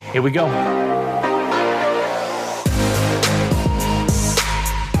Here we go.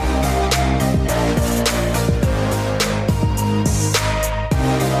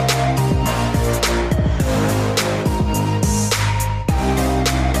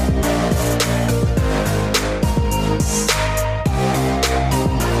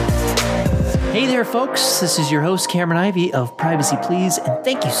 Hey there, folks. This is your host, Cameron Ivey of Privacy Please, and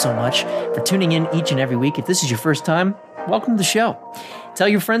thank you so much for tuning in each and every week. If this is your first time, welcome to the show. Tell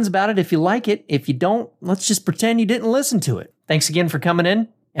your friends about it if you like it. If you don't, let's just pretend you didn't listen to it. Thanks again for coming in,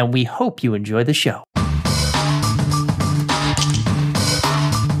 and we hope you enjoy the show.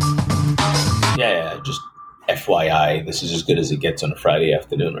 Yeah, just FYI, this is as good as it gets on a Friday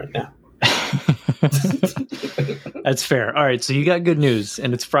afternoon right now. That's fair. All right, so you got good news,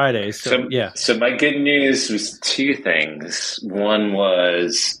 and it's Friday, so yeah. So my good news was two things. One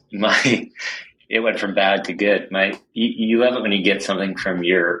was it went from bad to good. You love it when you get something from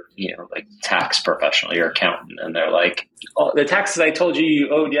your, like tax professional, your accountant, and they're like, "Oh, the taxes I told you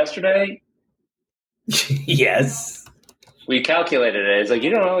owed yesterday." Yes. We calculated it. It's like, you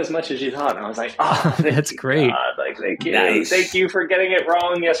don't owe as much as you thought. And I was like, oh, that's great. God. Like, thank you. Nice. Thank you for getting it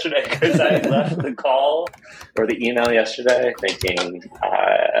wrong yesterday, because I left the call or the email yesterday thinking,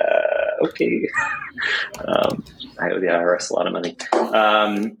 okay. I owe the IRS a lot of money.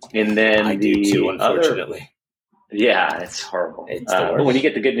 And then I do too, unfortunately. Yeah, it's horrible. It's the worst. But when you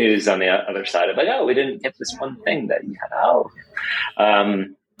get the good news on the other side of like, oh, we didn't get this one thing that you had out.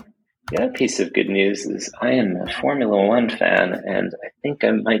 The other piece of good news is I am a Formula One fan, and I think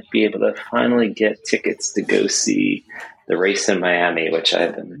I might be able to finally get tickets to go see the race in Miami, which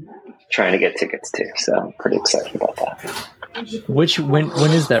I've been trying to get tickets to. So I'm pretty excited about that.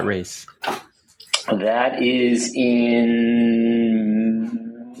 When is that race? That is in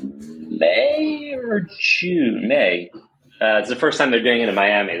May or June? May. It's the first time they're doing it in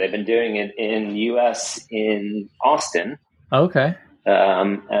Miami. They've been doing it in U.S. in Austin. Okay.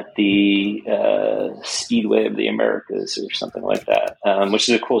 At the Speedway of the Americas or something like that, which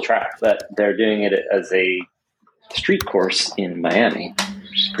is a cool track. But they're doing it as a street course in Miami,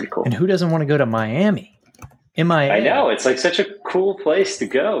 which is pretty cool. And who doesn't want to go to Miami? MIA. I know, it's like such a cool place to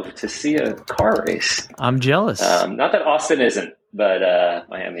go to see a car race. I'm jealous. Not that Austin isn't, but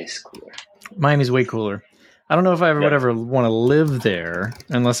Miami's cooler. Miami's way cooler. I don't know if I would ever want to live there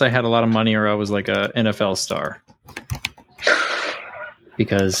unless I had a lot of money or I was like a NFL star.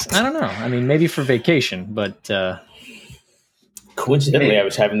 Because, I don't know. I mean, maybe for vacation, but... Coincidentally, I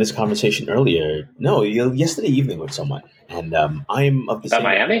was having this conversation yesterday evening with someone. And I'm of the About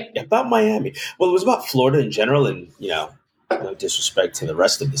Miami? Yeah, about Miami. Well, it was about Florida in general and, no disrespect to the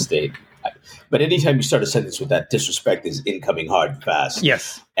rest of the state. But anytime you start a sentence with that, disrespect is incoming hard and fast.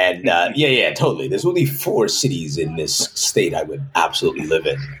 Yes. And, totally. There's only 4 cities in this state I would absolutely live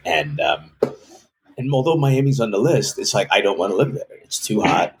in. And although Miami's on the list, it's like, I don't want to live there. It's too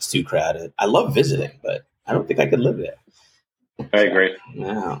hot. It's too crowded. I love visiting, but I don't think I could live there. I agree.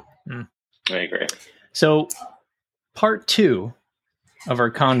 No. I agree. So, part 2 of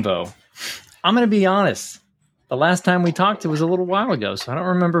our convo. I'm going to be honest. The last time we talked, it was a little while ago, so I don't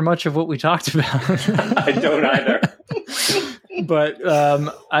remember much of what we talked about. I don't either. But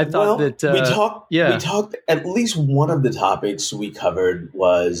I thought we talked. At least one of the topics we covered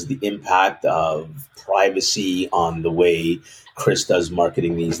was the impact of privacy on the way Chris does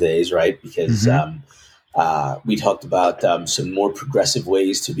marketing these days, right? Because we talked about some more progressive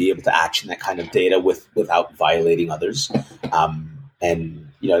ways to be able to action that kind of data without violating others, and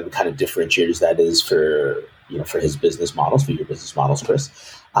the kind of differentiators that is for his business models, for your business models, Chris.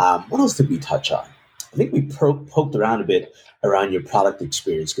 What else did we touch on? I think we poked around a bit around your product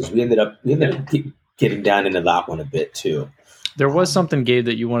experience because we ended up getting down into that one a bit too. There was something, Gabe,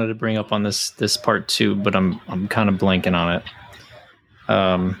 that you wanted to bring up on this part 2, but I'm kind of blanking on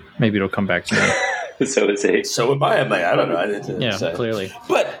it. Maybe it'll come back to me. So am I. I don't know. Clearly.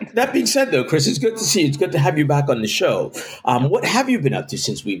 But that being said, though, Chris, it's good to see you. It's good to have you back on the show. What have you been up to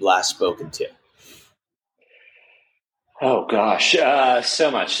since we've last spoken to? Oh gosh,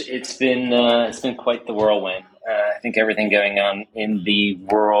 so much. It's been quite the whirlwind. I think everything going on in the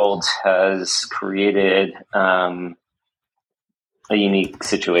world has created a unique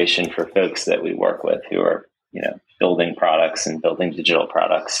situation for folks that we work with who are, building products and building digital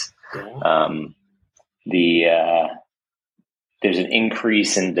products. Yeah. There's an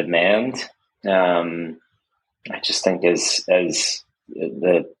increase in demand. I just think as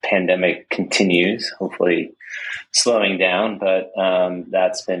the pandemic continues, hopefully slowing down, but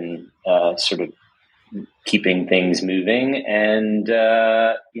that's been sort of keeping things moving. And,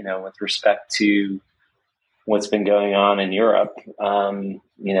 with respect to what's been going on in Europe,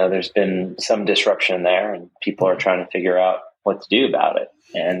 there's been some disruption there, and people are trying to figure out what to do about it.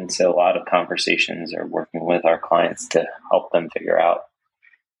 And so a lot of conversations are working with our clients to help them figure out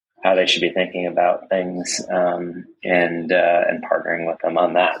how they should be thinking about things, and partnering with them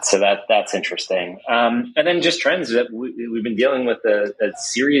on that. So that's interesting. And then just trends that we've been dealing with a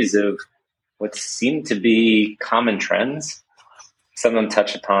series of what seem to be common trends. Some of them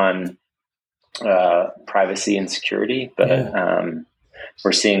touch upon privacy and security, but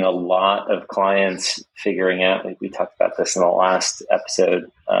we're seeing a lot of clients figuring out, like we talked about this in the last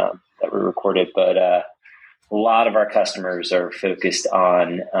episode that we recorded, but a lot of our customers are focused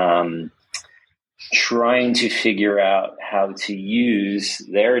on trying to figure out how to use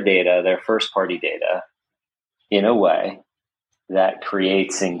their data, their first party data, in a way that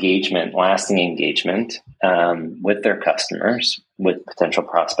creates engagement, lasting engagement with their customers, with potential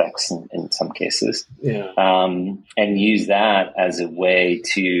prospects in some cases, and use that as a way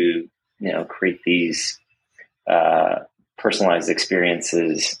to create these personalized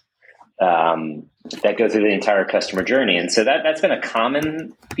experiences that go through the entire customer journey. And so that's been a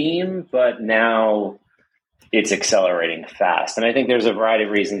common theme, but now it's accelerating fast. And I think there's a variety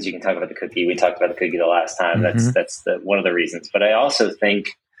of reasons. You can talk about the cookie. We talked about the cookie the last time. That's one of the reasons. But I also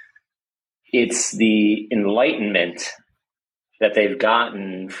think it's the enlightenment that they've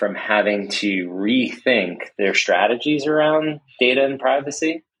gotten from having to rethink their strategies around data and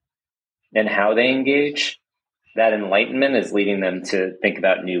privacy and how they engage. That enlightenment is leading them to think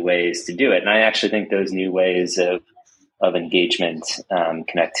about new ways to do it. And I actually think those new ways of engagement,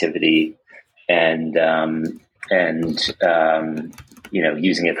 connectivity, and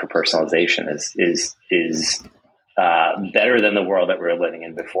using it for personalization is better than the world that we were living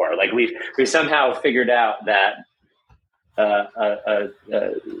in before. Like we somehow figured out that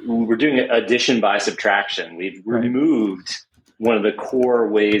we're doing addition by subtraction. We've removed one of the core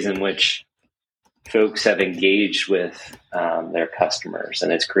ways in which folks have engaged with their customers,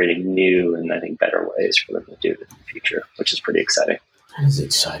 and it's creating new and I think better ways for them to do it in the future, which is pretty exciting. That is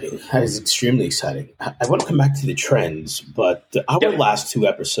exciting. That is extremely exciting. I want to come back to the trends, but our last two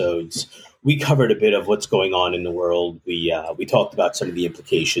episodes, we covered a bit of what's going on in the world. We talked about some of the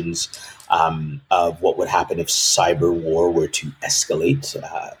implications of what would happen if cyber war were to escalate.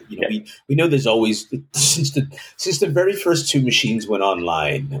 We know there's always, since the very first two machines went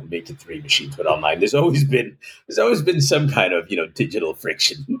online, maybe three machines went online, there's always been some kind of digital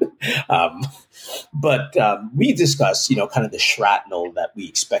friction. But we discussed kind of the shrapnel that we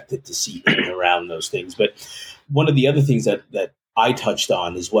expected to see in and around those things. But one of the other things that I touched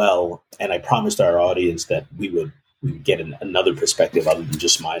on as well, and I promised our audience that we would get another perspective other than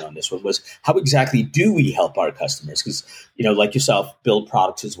just mine on this one, was how exactly do we help our customers? Because, like yourself, build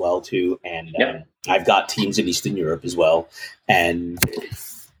products as well too. And I've got teams in Eastern Europe as well. And,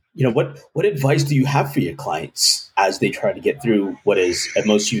 what advice do you have for your clients as they try to get through what is a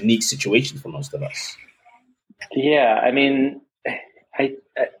most unique situation for most of us? Yeah, I mean,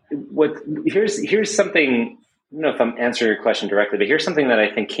 here's something. I don't know if I'm answering your question directly, but here's something that I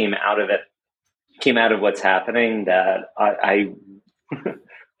think came out of what's happening that I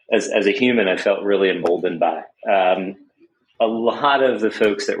as a human, I felt really emboldened by. A lot of the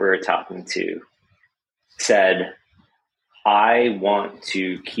folks that we were talking to said, I want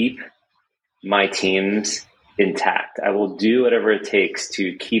to keep my teams intact. I will do whatever it takes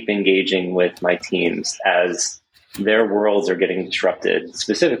to keep engaging with my teams as their worlds are getting disrupted,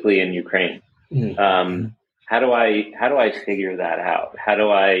 specifically in Ukraine. How do I figure that out? How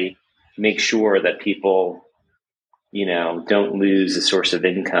do I make sure that people, don't lose a source of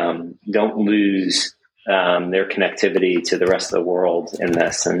income, don't lose their connectivity to the rest of the world in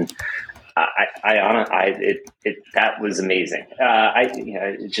this? And that was amazing.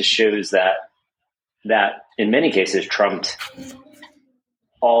 It just shows that in many cases trumped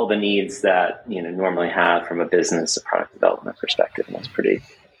all the needs that normally have from a business, a product development perspective, and that's pretty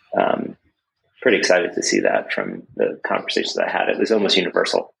excited to see that from the conversations I had. It was almost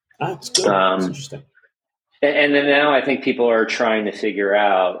universal. That's good. That's interesting. And then now I think people are trying to figure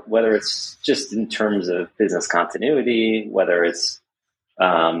out whether it's just in terms of business continuity, whether it's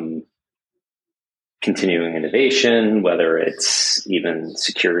continuing innovation, whether it's even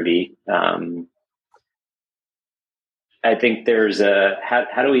security. I think there's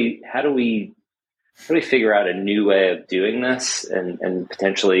how do we figure out a new way of doing this and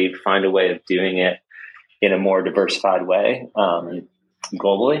potentially find a way of doing it in a more diversified way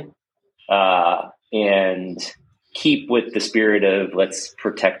globally, and keep with the spirit of let's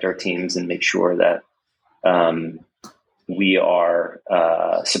protect our teams and make sure that we are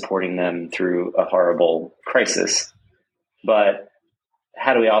supporting them through a horrible crisis. But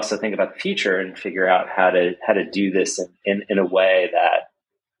how do we also think about the future and figure out how to do this in a way that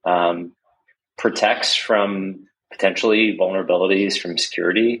protects from potentially vulnerabilities from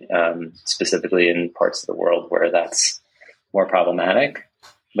security, specifically in parts of the world where that's more problematic,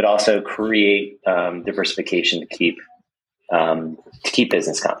 but also create diversification to keep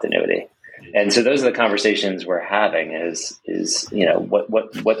business continuity. And so those are the conversations we're having is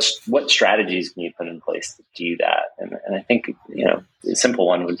what strategies can you put in place to do that? And I think, a simple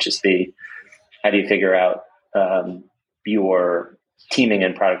one would just be, how do you figure out your teaming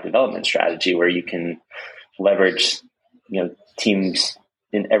and product development strategy where you can leverage, teams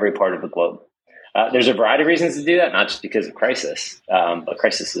in every part of the globe? There's a variety of reasons to do that, not just because of crisis, but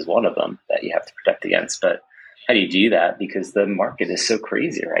crisis is one of them that you have to protect against. But how do you do that? Because the market is so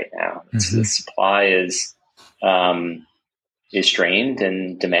crazy right now. Mm-hmm. The supply is strained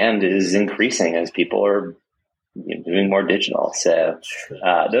and demand is increasing as people are doing more digital. So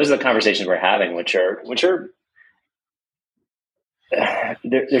those are the conversations we're having, which are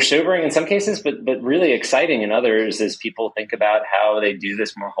they're sobering in some cases, but really exciting in others as people think about how they do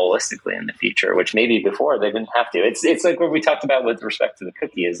this more holistically in the future, which maybe before they didn't have to. It's like what we talked about with respect to the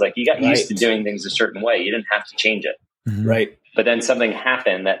cookie, is like you got used to doing things a certain way. You didn't have to change it. Mm-hmm. Right. But then something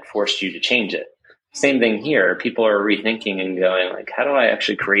happened that forced you to change it. Same thing here. People are rethinking and going like, how do I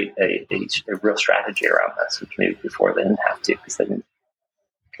actually create a real strategy around this? Which maybe before they didn't have to because it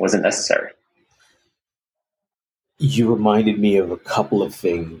wasn't necessary. You reminded me of a couple of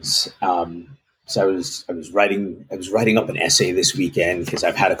things. So I was writing up an essay this weekend because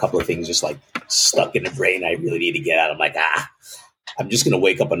I've had a couple of things just like stuck in the brain I really need to get out. I'm like, I'm just going to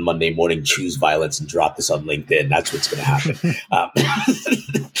wake up on Monday morning, choose violence, and drop this on LinkedIn. That's what's going to happen.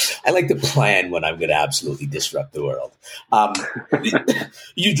 I like to plan when I'm going to absolutely disrupt the world.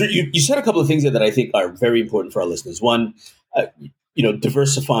 You said a couple of things there that I think are very important for our listeners. One,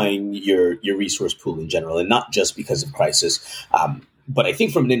 diversifying your resource pool in general, and not just because of crisis. But I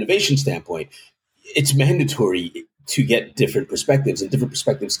think from an innovation standpoint, it's mandatory to get different perspectives, and different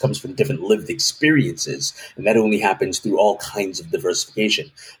perspectives comes from different lived experiences. And that only happens through all kinds of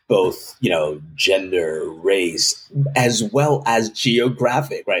diversification, both, gender, race, as well as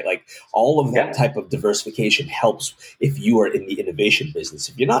geographic, right? Like all of that type of diversification helps if you are in the innovation business.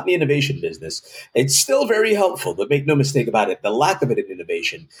 If you're not in the innovation business, it's still very helpful, but make no mistake about it. The lack of it in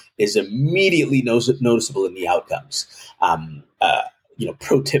innovation is immediately noticeable in the outcomes.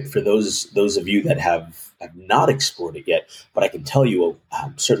 Pro tip for those of you that have not explored it yet, but I can tell you,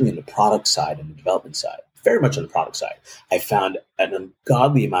 certainly on the product side and the development side, very much on the product side, I found an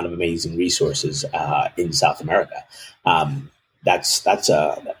ungodly amount of amazing resources in South America.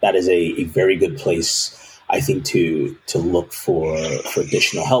 That is a very good place, I think, to look for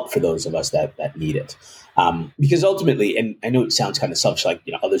additional help for those of us that need it. Because ultimately, and I know it sounds kind of selfish, like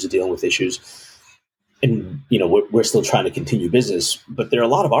others are dealing with issues. And, we're still trying to continue business, but there are a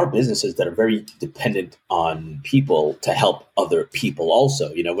lot of our businesses that are very dependent on people to help other people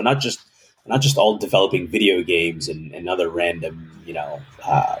also. We're not just all developing video games and other random,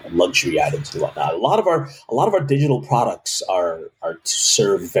 luxury items and whatnot. A lot of our digital products are to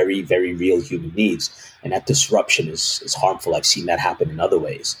serve very, very real human needs. And that disruption is harmful. I've seen that happen in other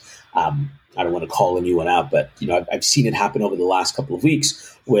ways. I don't want to call anyone out, but I've seen it happen over the last couple of weeks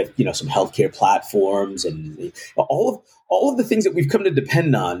with some healthcare platforms and all of the things that we've come to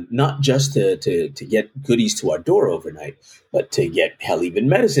depend on, not just to get goodies to our door overnight, but to get even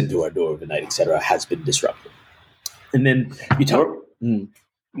medicine to our door overnight, et cetera, has been disrupted. And then you talk.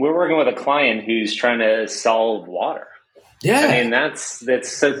 We're working with a client who's trying to solve water. Yeah, I mean that's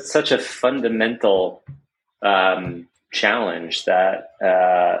such a fundamental challenge that,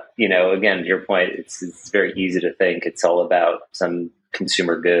 again, to your point, it's very easy to think it's all about some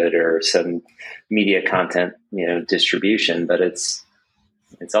consumer good or some media content, distribution, but it's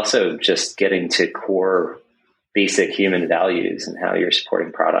also just getting to core basic human values and how you're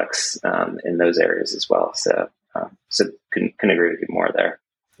supporting products in those areas as well. So couldn't agree with you more there.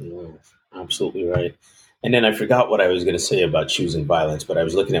 Yeah, absolutely right. And then I forgot what I was going to say about choosing violence, but I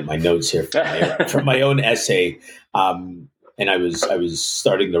was looking at my notes here from my own essay, and I was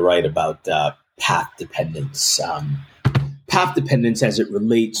starting to write about path dependence. Path dependence as it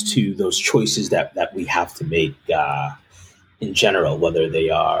relates to those choices that we have to make in general, whether they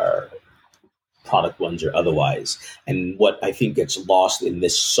are product ones or otherwise. And what I think gets lost in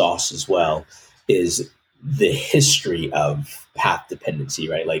this sauce as well is the history of path dependency,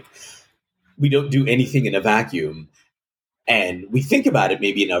 right? Like, we don't do anything in a vacuum. And we think about it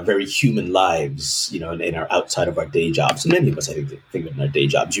maybe in our very human lives, you know, in our outside of our day jobs. And many of us, I think of it in our day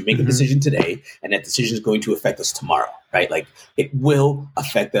jobs. You make a decision today, and that decision is going to affect us tomorrow, right? Like it will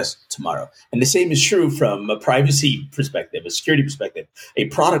affect us tomorrow. And the same is true from a privacy perspective, a security perspective, a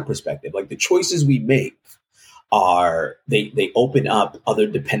product perspective. Like the choices we make they open up other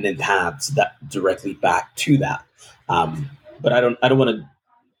dependent paths that directly back to that. But I don't want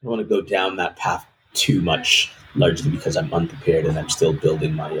to go down that path too much, largely because I'm unprepared and I'm still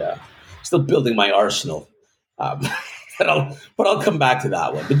building my arsenal. But I'll come back to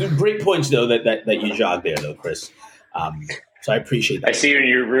that one. But great points though that you jogged there though, Chris. So I appreciate that. I see you in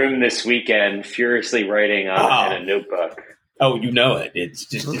your room this weekend, furiously writing on in a notebook. Oh, you know it.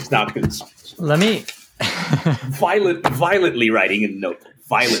 It's not good. Let me violently writing in a notebook.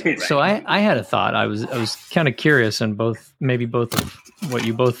 Violently. So I had a thought. I was kind of curious on both of what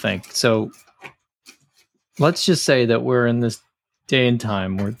you both think. So let's just say that we're in this day and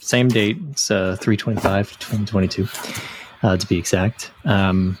time. We're same date. It's 3/25/2022 to be exact.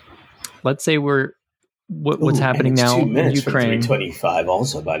 Let's say we're what's happening now in Ukraine. 3:25.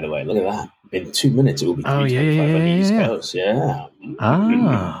 Also, by the way, look at that. In 2 minutes, it will be 3:25 on the East Coast. Yeah.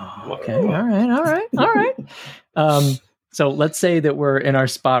 Okay. All right. So let's say that we're in our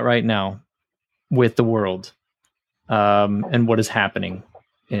spot right now with the world, and what is happening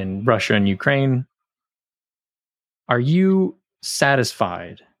in Russia and Ukraine. Are you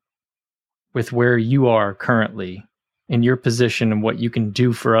satisfied with where you are currently in your position and what you can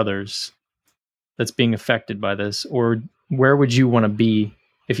do for others that's being affected by this? Or where would you want to be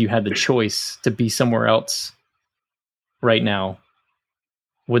if you had the choice to be somewhere else right now?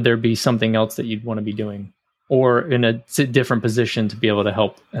 Would there be something else that you'd want to be doing, or in a different position to be able to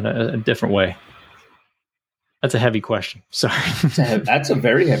help in a different way? That's a heavy question. Sorry. That's a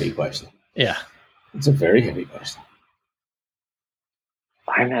very heavy question. Yeah. It's a very heavy question.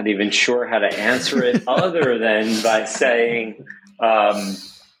 I'm not even sure how to answer it other than by saying,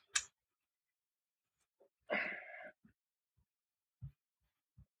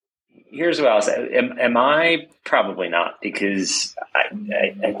 here's what I'll say. Am I? Probably not, because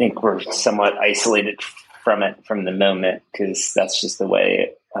I think we're somewhat isolated from it from the moment, because that's just the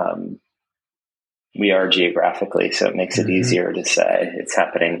way we are geographically. So it makes it easier to say it's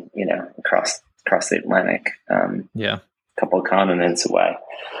happening, you know, across the Atlantic. A couple of continents away.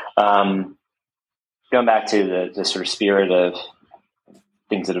 Going back to the sort of spirit of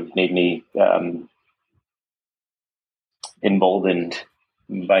things that have made me emboldened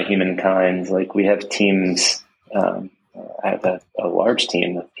by humankind. Like we have teams. I have a large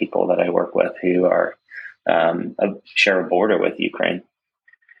team of people that I work with who are share a border with Ukraine,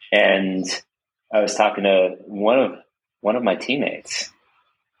 and I was talking to one of my teammates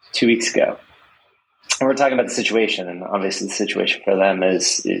 2 weeks ago, and we're talking about the situation, and obviously the situation for them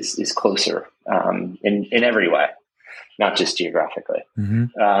is closer in every way, not just geographically.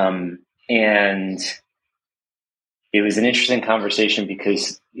 And it was an interesting conversation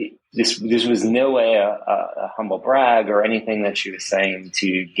because this was no way a humble brag or anything that she was saying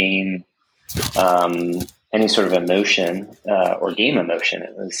to gain any sort of emotion or game emotion.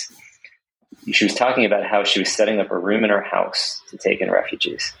 She was talking about how she was setting up a room in her house to take in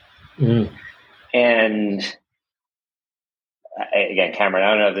refugees. And again, Cameron,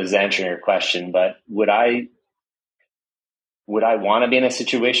 I don't know if this is answering your question, but would I want to be in a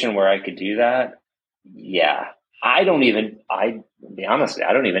situation where I could do that? Yeah. I'll be honest with you,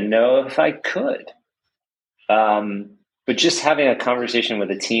 I don't even know if I could. But just having a conversation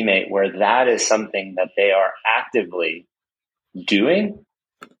with a teammate where that is something that they are actively doing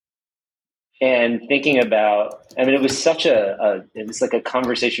and thinking about, I mean, it was such it was like a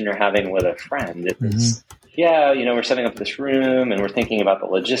conversation you're having with a friend. It was, we're setting up this room and we're thinking about the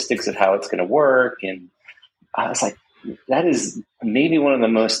logistics of how it's going to work. And I was like, that is maybe one of the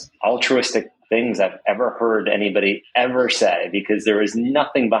most altruistic things I've ever heard anybody ever say, because there was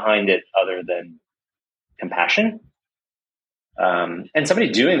nothing behind it other than compassion. And somebody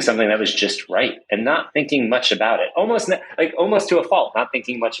doing something that was just right and not thinking much about it, almost to a fault, not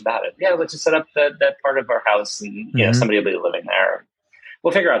thinking much about it. Yeah, let's just set up that part of our house, and you know, somebody will be living there.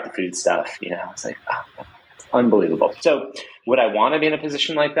 We'll figure out the food stuff. You know, it's like, that's unbelievable. So would I want to be in a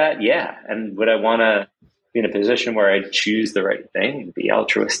position like that? Yeah. And would I want to be in a position where I choose the right thing, be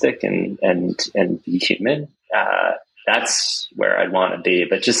altruistic and be human? That's where I'd want to be.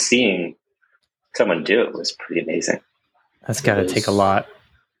 But just seeing someone do it was pretty amazing. That's got to take a lot.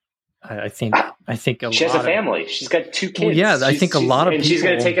 I think she has a family. She's got 2 kids. Well, yeah, I think a lot of people. And she's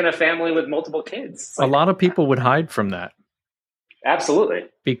going to take in a family with multiple kids. A lot of people would hide from that. Absolutely.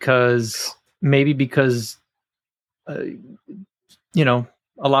 Because a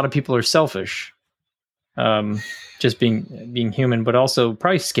lot of people are selfish, just being human, but also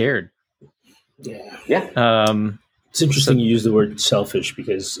probably scared. Yeah. It's interesting you use the word selfish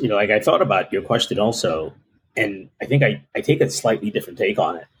because, I thought about your question also, and I think I take a slightly different take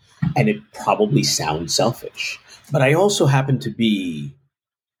on it, and it probably sounds selfish, but I also happen to be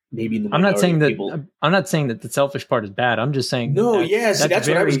maybe in the I'm not saying that people. I'm not saying that the selfish part is bad. I'm just saying that's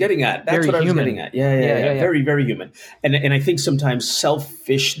what I was getting at. That's what I was getting at. Yeah. Very, very human. And I think sometimes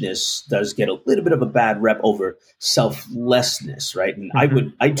selfishness does get a little bit of a bad rep over selflessness, right? And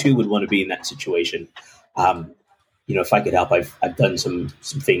I too would want to be in that situation. If I could help, I've done some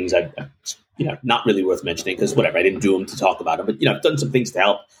things I've not really worth mentioning because whatever, I didn't do them to talk about them, but I've done some things to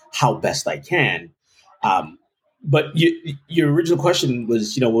help how best I can. But your original question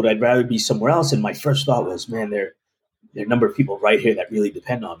was, would I rather be somewhere else? And my first thought was, man, there are a number of people right here that really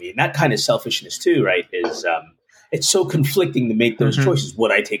depend on me. And that kind of selfishness too, right, is it's so conflicting to make those choices.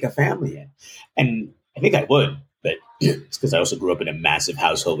 Would I take a family in? And I think I would, but it's because I also grew up in a massive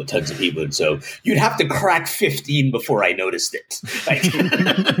household with tons of people. And so you'd have to crack 15 before I noticed it.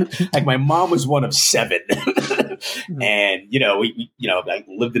 Like my mom was one of 7. And, I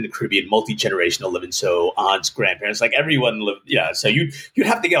lived in the Caribbean, multi-generational living. So aunts, grandparents, like everyone lived. Yeah. So you'd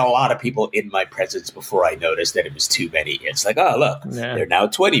have to get a lot of people in my presence before I noticed that it was too many. It's like, oh, look, there are now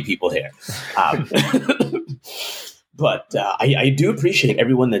 20 people here. But I do appreciate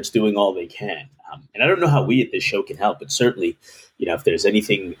everyone that's doing all they can. And I don't know how we at this show can help, but certainly, if there's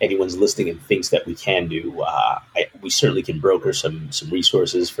anything anyone's listening and thinks that we can do, we certainly can broker some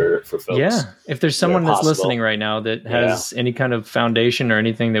resources for folks. Yeah, if there's someone that's listening right now that has any kind of foundation or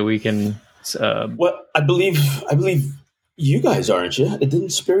anything that we can. Well, I believe you guys aren't you? Didn't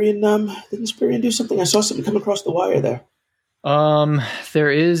Spirian do something? I saw something come across the wire there. There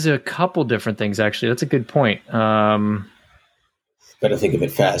is a couple different things actually. That's a good point. Better think of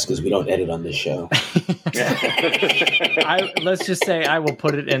it fast because we don't edit on this show. Let's just say I will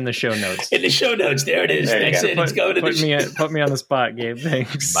put it in the show notes. In the show notes, there it is. That's it. It's going to put me on the spot, Gabe.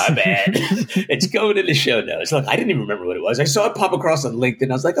 Thanks. My bad. It's going in the show notes. Look, I didn't even remember what it was. I saw it pop across on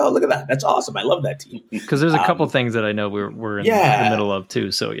LinkedIn. I was like, oh, look at that. That's awesome. I love that team. Because there's a couple things that I know we're in the middle of too.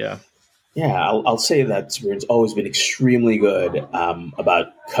 So yeah. Yeah, I'll say that Spirian's always been extremely good about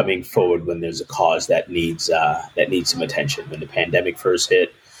coming forward when there's a cause that needs some attention. When the pandemic first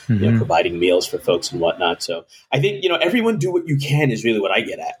hit, providing meals for folks and whatnot. So I think everyone do what you can is really what I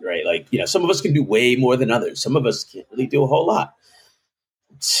get at, right? Like some of us can do way more than others. Some of us can't really do a whole lot.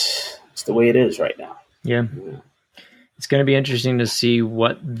 It's the way it is right now. Yeah, it's going to be interesting to see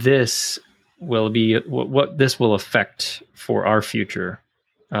what this will be, what this will affect for our future.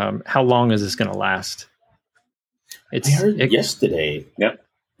 How long is this going to last? I heard yesterday. Yep.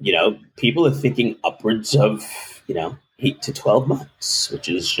 People are thinking upwards of 8 to 12 months, which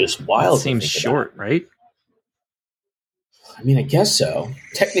is just wild. That seems short, right? I mean, I guess so.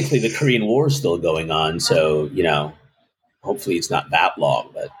 Technically, the Korean War is still going on, so hopefully it's not that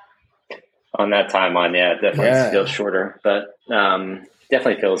long. But on that timeline, it definitely feels shorter, but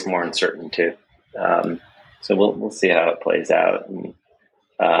definitely feels more uncertain too. So we'll see how it plays out. And,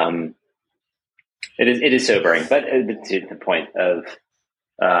 it is sobering, but to the point of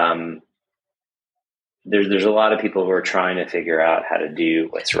there's a lot of people who are trying to figure out how to do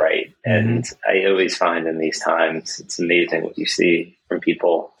what's right. And I always find in these times, it's amazing what you see from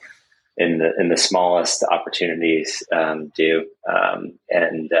people in the smallest opportunities do.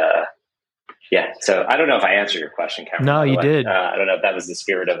 So I don't know if I answered your question, Cameron. No, you did. I don't know if that was the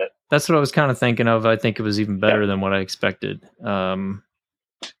spirit of it. That's what I was kind of thinking of. I think it was even better than what I expected.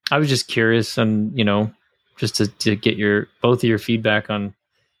 I was just curious and, just to get both of your feedback on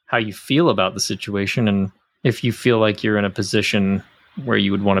how you feel about the situation and if you feel like you're in a position where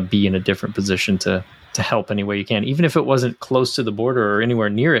you would want to be in a different position to help any way you can, even if it wasn't close to the border or anywhere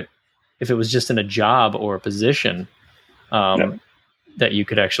near it, if it was just in a job or a position that you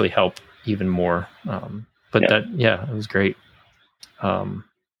could actually help even more. It was great.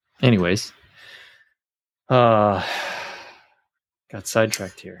 Anyways, got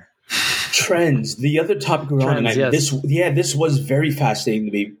sidetracked here. Trends. The other topic we're on tonight. This was very fascinating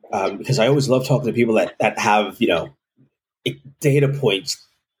to me because I always love talking to people that have data points,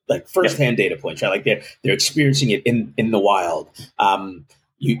 like firsthand data points, right? Like they're experiencing it in the wild.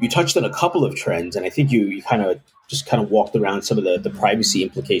 You touched on a couple of trends, and I think you kind of walked around some of the privacy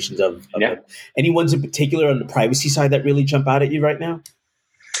implications of it. Any ones in particular on the privacy side that really jump out at you right now?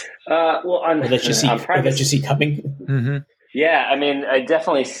 That you see coming. Mm-hmm. Yeah, I mean, I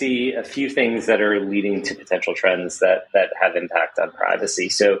definitely see a few things that are leading to potential trends that have impact on privacy.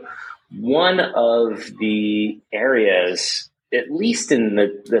 So one of the areas, at least in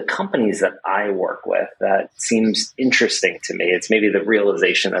the companies that I work with, that seems interesting to me. It's maybe the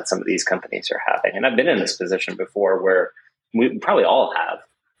realization that some of these companies are having. And I've been in this position before where we probably all have,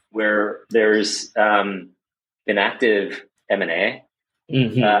 where there's been active M&A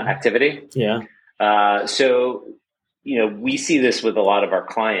activity. Yeah. So, we see this with a lot of our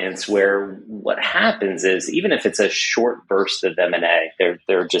clients where what happens is, even if it's a short burst of M&A,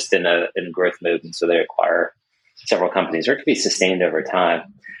 they're just in growth mode. And so they acquire several companies, or it could be sustained over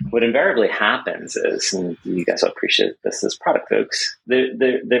time. What invariably happens is, and you guys will appreciate this as product folks, what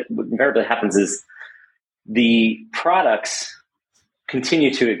invariably happens is the products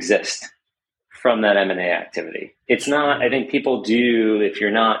continue to exist from that M&A activity. It's not, I think people do, if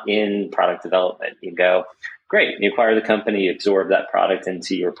you're not in product development, you go, great, you acquire the company, you absorb that product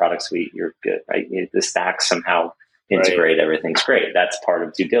into your product suite, you're good, right? The stacks somehow integrate, everything's great. That's part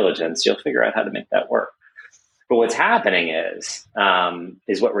of due diligence. You'll figure out how to make that work. But what's happening is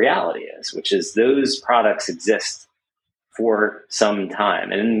what reality is, which is those products exist for some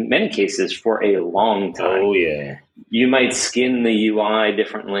time, and in many cases for a long time. Oh, yeah. You might skin the UI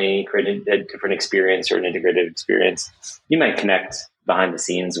differently, create a different experience or an integrated experience. You might connect behind the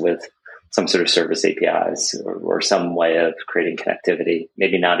scenes with some sort of service APIs or some way of creating connectivity,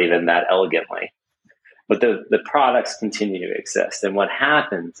 maybe not even that elegantly. But the products continue to exist. And what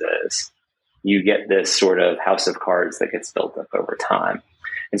happens is you get this sort of house of cards that gets built up over time.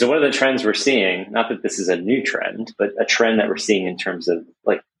 And so one of the trends we're seeing, not that this is a new trend, but a trend that we're seeing in terms of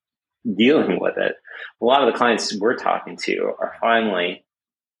like dealing with it, a lot of the clients we're talking to are finally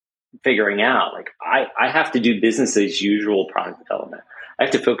figuring out, like, I have to do business as usual product development. I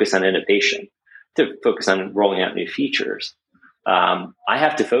have to focus on innovation, to focus on rolling out new features. I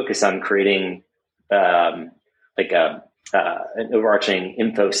have to focus on creating an overarching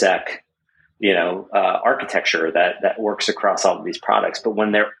InfoSec architecture that works across all of these products. But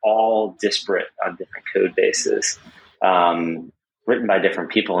when they're all disparate on different code bases, written by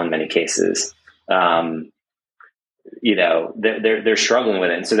different people in many cases, they're struggling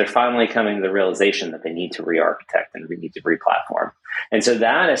with it. And so they're finally coming to the realization that they need to re-architect and we need to re-platform. And so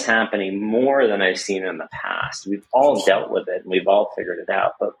that is happening more than I've seen in the past. We've all dealt with it and we've all figured it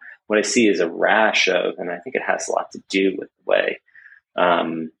out. But what I see is a rash of, and I think it has a lot to do with the way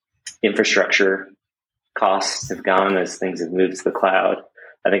infrastructure costs have gone as things have moved to the cloud.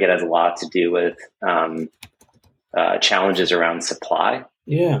 I think it has a lot to do with challenges around supply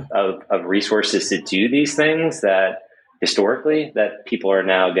of resources to do these things that historically that people are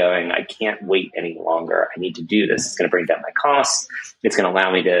now going, I can't wait any longer. I need to do this. It's going to bring down my costs. It's going to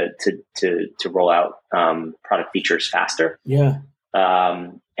allow me to roll out product features faster. Yeah.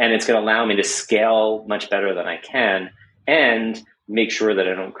 And it's going to allow me to scale much better than I can and make sure that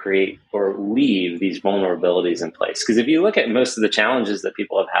I don't create or leave these vulnerabilities in place. Because if you look at most of the challenges that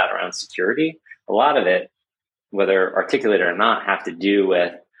people have had around security, a lot of it, whether articulated or not, have to do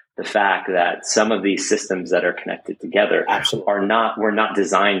with the fact that some of these systems that are connected together were not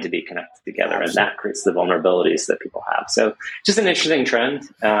designed to be connected together. Absolutely. And that creates the vulnerabilities that people have. So just an interesting trend.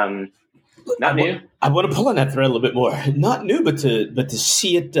 Not new. I want to pull on that thread a little bit more. Not new, but to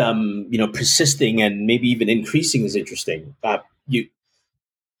see it, persisting and maybe even increasing is interesting.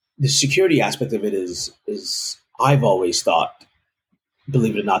 The security aspect of it is I've always thought,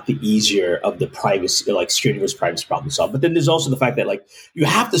 believe it or not, the easier of the privacy, like security versus privacy problem to solve. But then there's also the fact that like you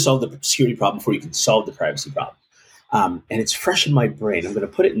have to solve the security problem before you can solve the privacy problem. And it's fresh in my brain. I'm going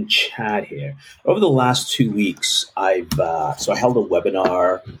to put it in chat here. Over the last 2 weeks, I held a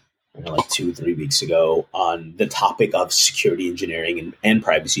webinar like 2-3 weeks ago on the topic of security engineering and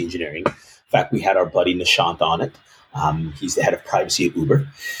privacy engineering. In fact, we had our buddy Nishant on it. He's the head of privacy at Uber.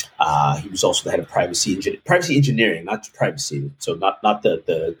 He was also the head of privacy engineering, not privacy. So not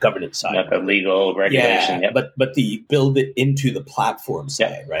the governance side. Not the legal regulation. Yeah, but the build it into the platform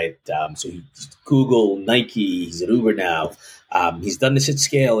side, right? So he's Google, Nike, he's at Uber now. He's done this at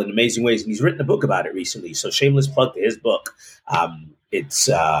scale in amazing ways. And he's written a book about it recently. So shameless plug to his book. It's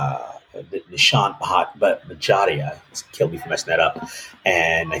Nishant Majadia. Kill me for messing that up.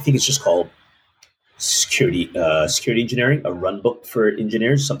 And I think it's just called Security Engineering, a run book for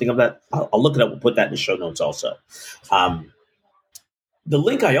engineers, something of that. I'll look it up. We'll put that in the show notes also. The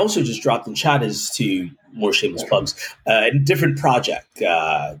link I also just dropped in chat is to more shameless plugs. A different project,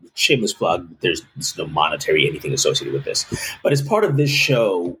 shameless plug. There's no monetary anything associated with this. But as part of this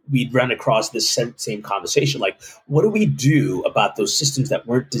show, we'd run across this same conversation. Like, what do we do about those systems that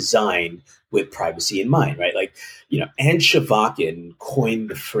weren't designed with privacy in mind, right? Like, Anne Shavakin coined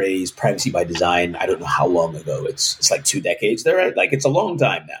the phrase privacy by design. I don't know how long ago. It's like 2 decades there, right? Like, it's a long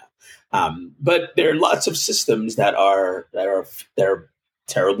time now. But there are lots of systems that are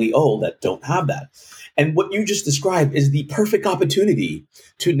terribly old that don't have that. And what you just described is the perfect opportunity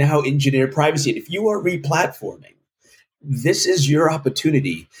to now engineer privacy. And if you are replatforming, this is your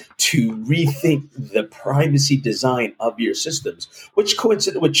opportunity to rethink the privacy design of your systems, which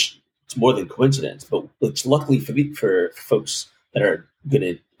it's more than coincidence, but it's luckily for folks that are going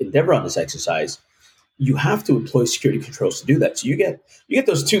to endeavor on this exercise, you have to employ security controls to do that. So you get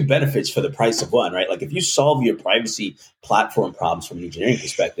those two benefits for the price of one, right? Like if you solve your privacy platform problems from an engineering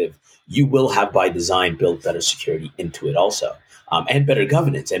perspective, you will have by design built better security into it also, and better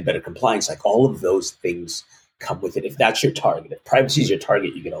governance and better compliance. Like all of those things come with it. If that's your target, if privacy is your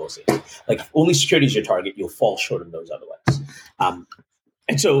target, you get all those things. Like if only security is your target, you'll fall short of those otherwise.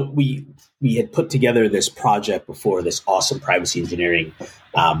 And so we had put together this project before, this awesome privacy engineering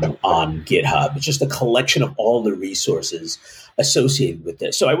on GitHub. It's just a collection of all the resources associated with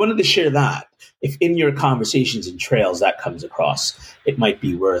this. So I wanted to share that. If in your conversations and trails that comes across, it might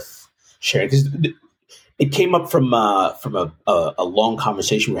be worth sharing, because it came up from a long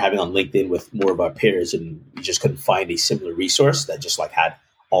conversation we're having on LinkedIn with more of our peers, and we just couldn't find a similar resource that just like had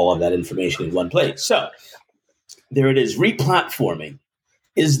all of that information in one place. So there it is. Replatforming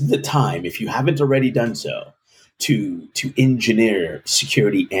is the time, if you haven't already done so, to engineer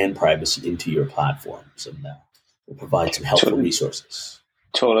security and privacy into your platforms, and we'll provide some helpful resources.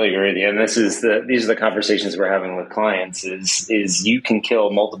 Totally agree with you. And these are the conversations we're having with clients is you can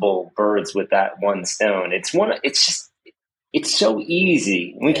kill multiple birds with that one stone. It's so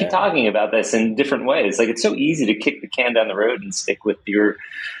easy. And we keep talking about this in different ways. Like it's so easy to kick the can down the road and stick with your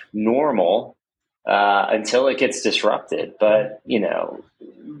normal until it gets disrupted. But,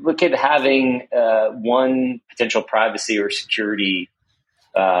 look at having one potential privacy or security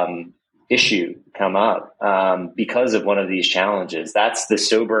issue come up because of one of these challenges. That's the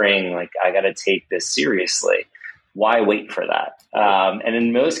sobering, like, I got to take this seriously. Why wait for that? And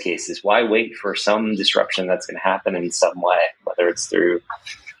in most cases, why wait for some disruption that's going to happen in some way, whether it's through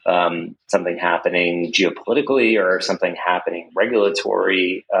something happening geopolitically or something happening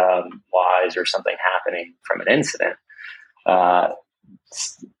regulatory wise or something happening from an incident.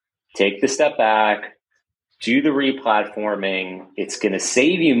 Take the step back, do the replatforming. It's going to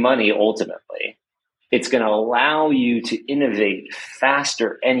save you money ultimately. It's going to allow you to innovate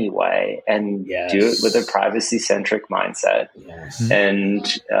faster anyway and do it with a privacy-centric mindset. Yes. And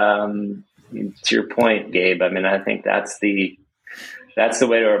to your point, Gabe, I mean, I think that's the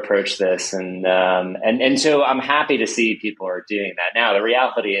way to approach this. And so I'm happy to see people are doing that. Now, the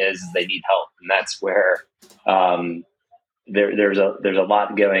reality is they need help. And that's where there's a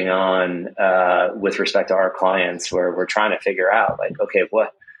lot going on with respect to our clients, where we're trying to figure out, like, okay,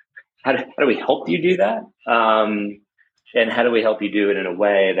 how do we help you do that? And how do we help you do it in a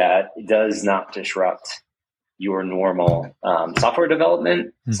way that does not disrupt your normal software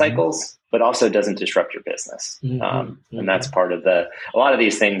development cycles, but also doesn't disrupt your business. And that's part of a lot of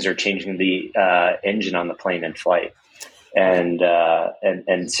these things are changing the engine on the plane in flight. And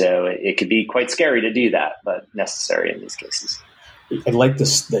so it could be quite scary to do that, but necessary in these cases. I like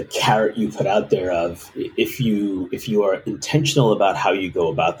the carrot you put out there of if you are intentional about how you go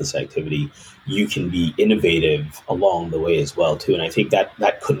about this activity, you can be innovative along the way as well too. And I think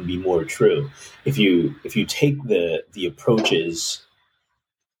that couldn't be more true. If you take the approaches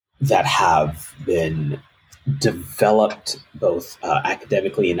that have been developed both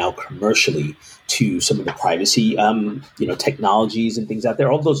academically and now commercially to some of the privacy technologies and things out there,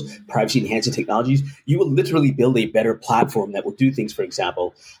 all of those privacy enhancing technologies, you will literally build a better platform that will do things, for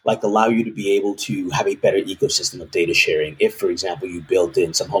example, like allow you to be able to have a better ecosystem of data sharing if, for example, you built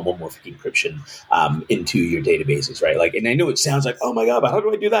in some homomorphic encryption into your databases, right? Like, and I know it sounds like, oh my God, but how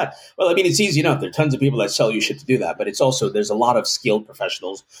do I do that? Well, I mean, it's easy enough. There are tons of people that sell you shit to do that, but it's also, there's a lot of skilled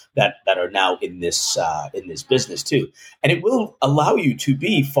professionals that are now in this business too. And it will allow you to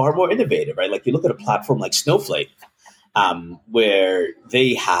be far more innovative, right? Like you look at a platform like Snowflake, where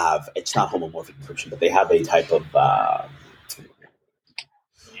they have, it's not homomorphic encryption, but they have a type of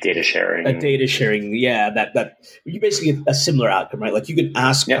data sharing. That you basically get a similar outcome, right? Like you can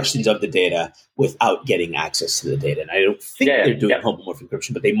ask questions of the data without getting access to the data. And I don't think they're doing homomorphic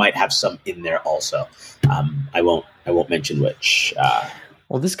encryption, but they might have some in there also. I won't mention which.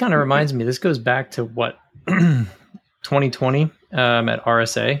 Well, this kind of reminds me, this goes back to what, 2020 at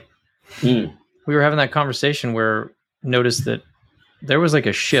RSA. We were having that conversation where noticed that there was like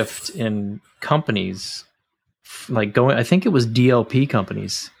a shift in companies, like I think it was DLP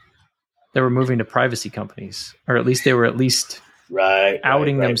companies that were moving to privacy companies, or at least they were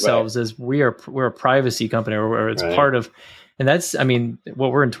outing themselves as we're a privacy company, or it's part of. And that's, I mean,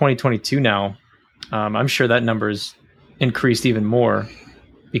 well, we're in 2022 now. I'm sure that number is increased even more,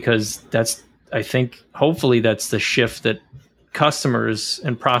 because that's, I think, hopefully that's the shift that customers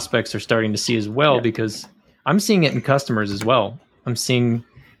and prospects are starting to see as well, because I'm seeing it in customers as well. I'm seeing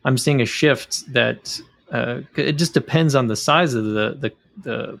a shift that it just depends on the size of the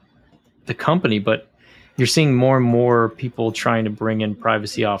company, but you're seeing more and more people trying to bring in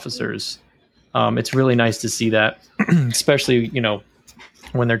privacy officers. It's really nice to see that, especially, you know,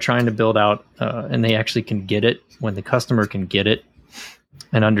 when they're trying to build out and they actually can get it, when the customer can get it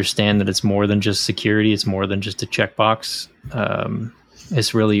and understand that it's more than just security, it's more than just a checkbox.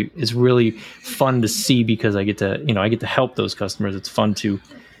 It's really fun to see, because I get to help those customers. It's fun to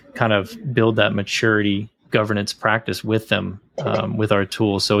kind of build that maturity governance practice with them, with our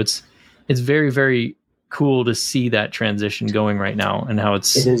tools. So it's very, very cool to see that transition going right now, and how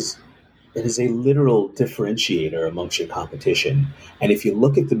it is a literal differentiator amongst your competition. And if you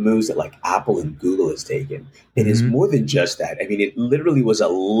look at the moves that like Apple and Google has taken, it is more than just that. I mean, it literally was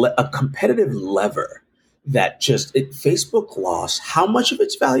a competitive lever that Facebook lost how much of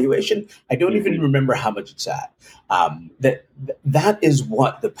its valuation? I don't even remember how much it's at. That is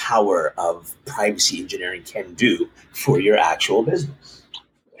what the power of privacy engineering can do for your actual business.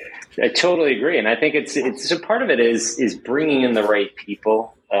 I totally agree, and I think it's so part of it is bringing in the right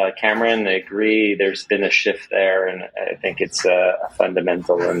people. Cameron, I agree. There's been a shift there, and I think it's a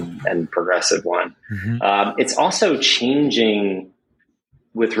fundamental and progressive one. It's also changing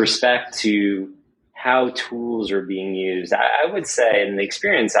with respect to how tools are being used. I would say, in the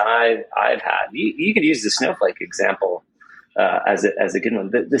experience I've had, you could use the Snowflake example as a good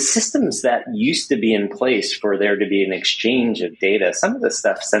one. The systems that used to be in place for there to be an exchange of data, some of the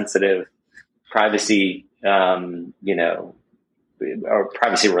stuff sensitive, privacy, or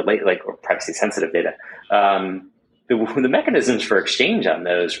privacy related, or privacy sensitive data. The mechanisms for exchange on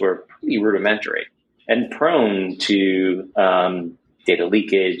those were pretty rudimentary and prone to data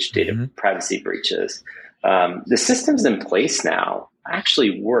leakage, data privacy breaches. The systems in place now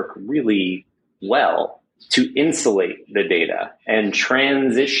actually work really well to insulate the data and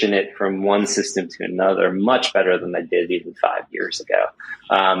transition it from one system to another much better than they did even 5 years ago.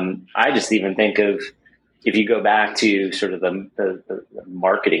 I just even think of, if you go back to sort of the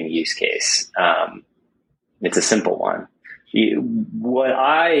marketing use case, it's a simple one. What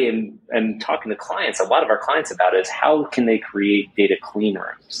I am talking to clients, a lot of our clients about, is how can they create data clean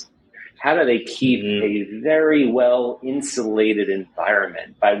rooms? How do they keep a very well insulated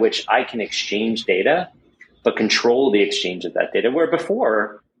environment by which I can exchange data, but control the exchange of that data? Where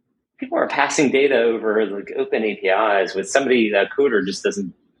before, people are passing data over like open APIs with somebody, a coder just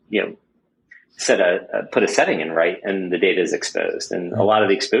doesn't, put a setting in right, and the data is exposed. And a lot of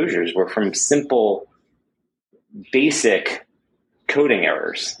the exposures were from simple, basic coding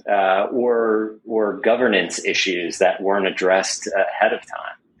errors or governance issues that weren't addressed ahead of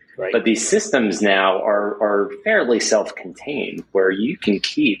time. Right. But these systems now are fairly self-contained, where you can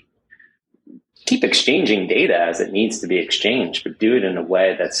keep exchanging data as it needs to be exchanged, but do it in a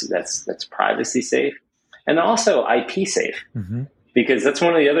way that's privacy safe and also IP safe. Because that's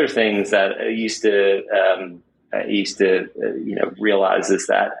one of the other things that I used to realize, is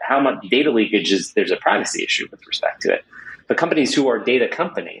that how much data leakage is, there's a privacy issue with respect to it. The companies who are data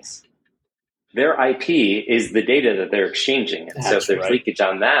companies, their IP is the data that they're exchanging. And so if there's leakage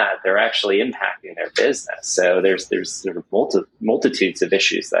on that, they're actually impacting their business. So there's sort of multitudes of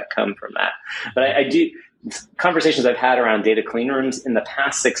issues that come from that. But I do, conversations I've had around data clean rooms in the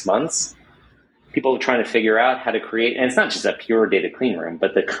past 6 months, people are trying to figure out how to create, and it's not just a pure data clean room,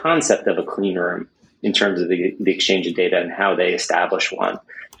 but the concept of a clean room in terms of the exchange of data and how they establish one.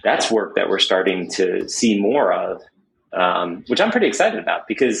 That's work that we're starting to see more of, which I'm pretty excited about,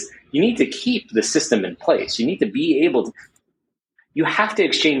 because you need to keep the system in place. You need to be able to, you have to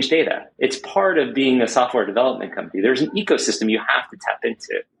exchange data. It's part of being a software development company. There's an ecosystem you have to tap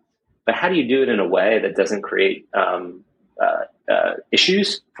into, but how do you do it in a way that doesn't create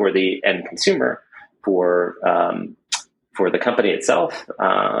issues for the end consumer, for the company itself?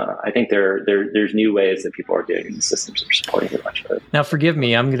 I think there's new ways that people are doing, and the systems are supporting it much better. Now, forgive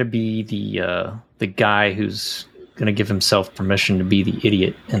me, I'm going to be the guy who's going to give himself permission to be the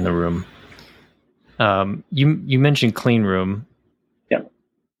idiot in the room. You mentioned clean room. Yeah.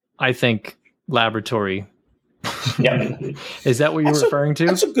 I think laboratory Yeah. Is that what you're referring to?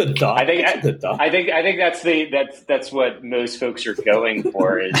 That's a good thought. I think that's what most folks are going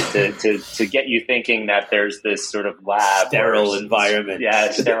for, is to get you thinking that there's this sort of lab sterile environment.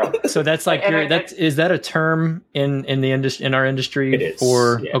 Yeah, sterile. So that's like is that a term in the industry, in our industry? It is.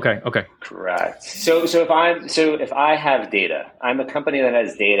 Yeah. Okay. Correct. So if I have data, I'm a company that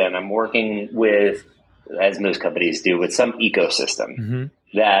has data, and I'm working with, as most companies do, with some ecosystem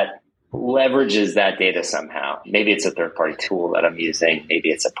that leverages that data somehow. Maybe it's a third-party tool that I'm using. Maybe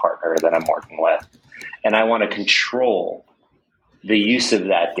it's a partner that I'm working with. And I want to control the use of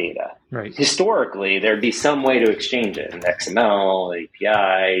that data. Right. Historically, there'd be some way to exchange it, an XML,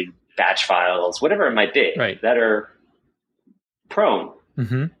 API, batch files, whatever it might be, right, that are prone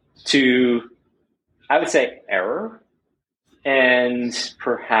to, I would say, error, and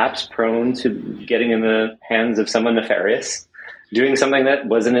perhaps prone to getting in the hands of someone nefarious, doing something that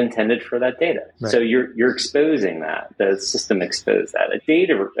wasn't intended for that data. Right. So you're exposing that. The system exposed that.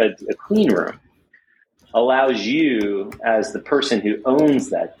 A clean room allows you, as the person who owns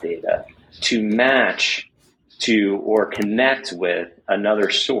that data, to match to or connect with another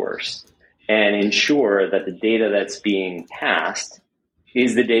source and ensure that the data that's being passed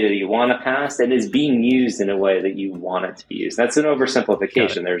is the data that you want to pass and is being used in a way that you want it to be used. That's an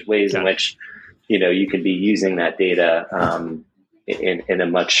oversimplification. There's ways in which you could be using that data in a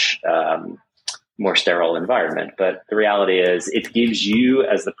much more sterile environment. But the reality is it gives you,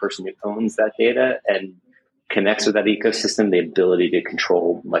 as the person who owns that data and connects with that ecosystem, the ability to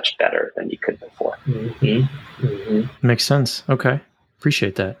control much better than you could before. Makes sense. Okay.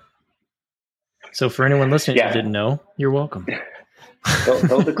 Appreciate that. So for anyone listening who didn't know, you're welcome.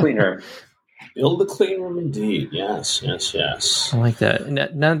 Build the clean room. Build the clean room indeed. Yes. I like that.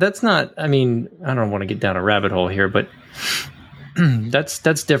 Now that's not, I don't want to get down a rabbit hole here, but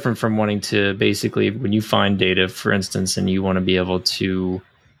that's different from wanting to basically, when you find data, for instance, and you want to be able to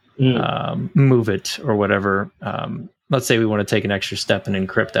move it or whatever. Let's say we want to take an extra step and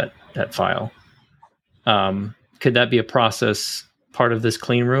encrypt that file. Could that be a process part of this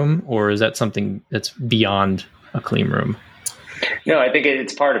clean room, or is that something that's beyond a clean room? No, I think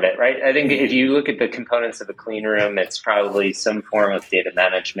it's part of it, right? I think if you look at the components of a clean room, it's probably some form of data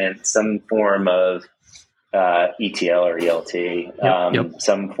management, some form of ETL or ELT,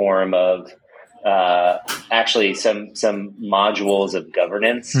 some form of actually some modules of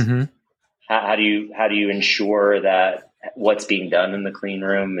governance. How do you ensure that what's being done in the clean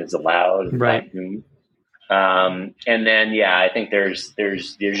room is allowed? Right. And then I think there's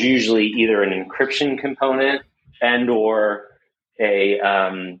usually either an encryption component and or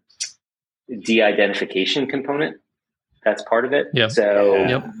a de-identification component. That's part of it. Yep. So,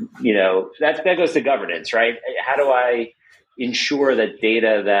 that goes to governance, right? How do I ensure that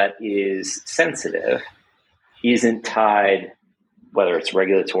data that is sensitive isn't tied, whether it's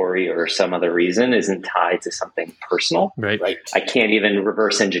regulatory or some other reason, isn't tied to something personal? Right. I can't even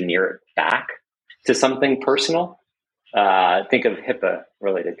reverse engineer it back to something personal. Think of HIPAA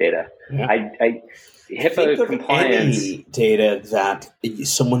related data. HIPAA compliance, any data that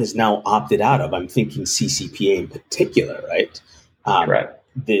someone has now opted out of. I'm thinking CCPA in particular, right? Right.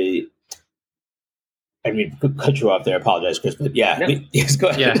 Cut you off there. I apologize, Chris, but yes, go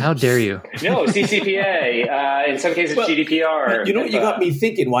ahead. Yeah, how dare you? No, CCPA. In some cases, GDPR. You got me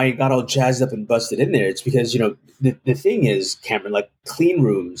thinking why you got all jazzed up and busted in there. It's because the thing is, Cameron, like clean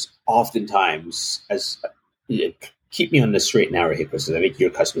rooms, oftentimes keep me on the straight and narrow here, because I think your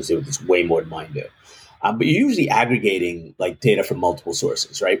customers do this way more than mine do. But you're usually aggregating like data from multiple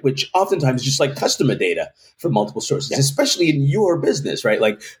sources, right? Which oftentimes is just like customer data from multiple sources, especially in your business, right?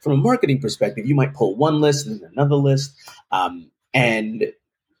 Like from a marketing perspective, you might pull one list and then another list. And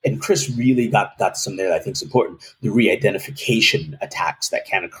Chris really got some there that I think is important. The re-identification attacks that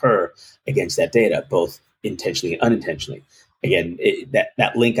can occur against that data, both intentionally and unintentionally. Again,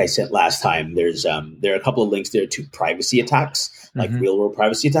 that link I sent last time, there are a couple of links there to privacy attacks, like real world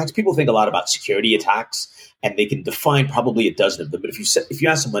privacy attacks. People think a lot about security attacks, and they can define probably a dozen of them. But if you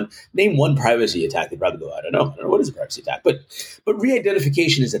ask someone, name one privacy attack, they'd probably go, I don't know what is a privacy attack. But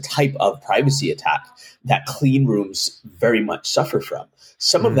re-identification is a type of privacy attack that clean rooms very much suffer from.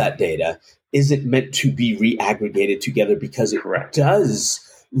 Some of that data isn't meant to be re-aggregated together because it does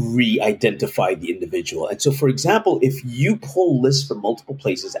re-identify the individual. And so, for example, if you pull lists from multiple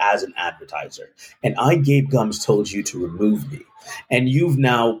places as an advertiser, and I, Gabe Gums, told you to remove me, and you've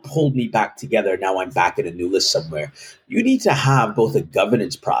now pulled me back together, now I'm back in a new list somewhere, you need to have both a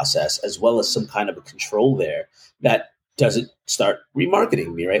governance process as well as some kind of a control there that doesn't start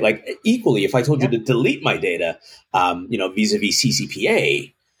remarketing me, right? Like equally, if I told you to delete my data, vis-a-vis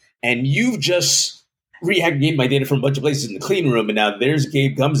CCPA, and you've just re-aggregate my data from a bunch of places in the clean room, and now there's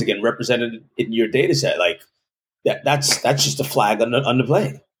Gabe Gumbs again represented in your data set. Like that's just a flag on the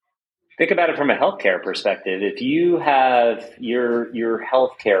play. Think about it from a healthcare perspective. If you have your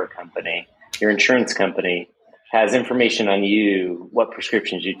healthcare company, your insurance company has information on you, what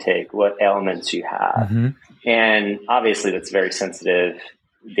prescriptions you take, what ailments you have, and obviously that's very sensitive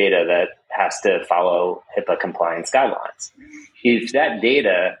data that has to follow HIPAA compliance guidelines. If that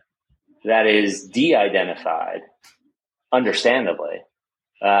data that is de-identified, understandably,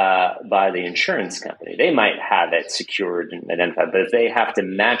 by the insurance company, they might have it secured and identified, but if they have to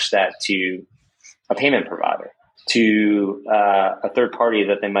match that to a payment provider, to a third party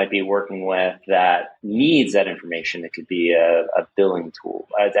that they might be working with that needs that information, it could be a billing tool.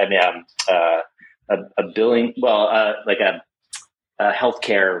 A billing, like a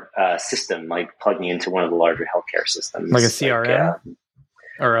healthcare system, like plugging into one of the larger healthcare systems, like a CRM,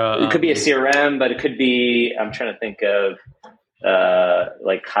 it could be a CRM, but it could be. I'm trying to think of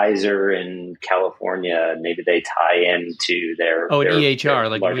like Kaiser in California. Maybe they tie into their EHR, their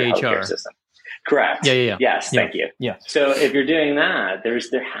like larger EHR healthcare system. Correct. Yeah. Yes, thank you. Yeah. So if you're doing that, there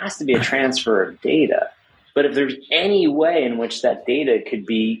has to be a transfer of data. But if there's any way in which that data could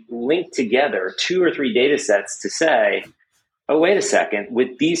be linked together, 2 or 3 data sets to say, oh, wait a second,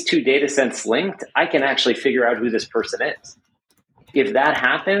 with these 2 data sets linked, I can actually figure out who this person is. If that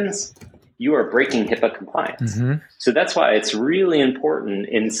happens, you are breaking HIPAA compliance. So that's why it's really important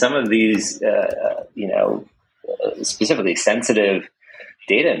in some of these, specifically sensitive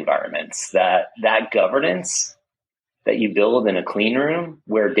data environments that governance that you build in a clean room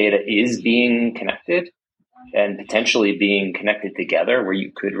where data is being connected and potentially being connected together where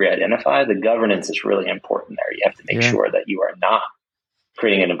you could re-identify, the governance is really important there. You have to make sure that you are not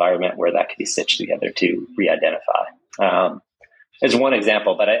creating an environment where that could be stitched together to re-identify. As one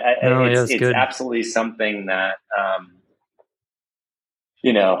example, but it's absolutely something that,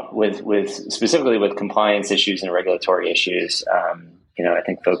 with specifically with compliance issues and regulatory issues, I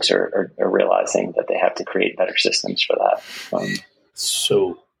think folks are realizing that they have to create better systems for that.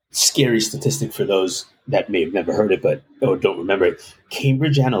 So scary statistic for those that may have never heard it, or don't remember it.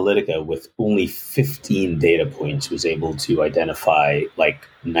 Cambridge Analytica, with only 15 data points, was able to identify like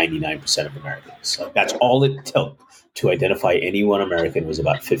 99% of Americans. So that's all it took to identify any one American, was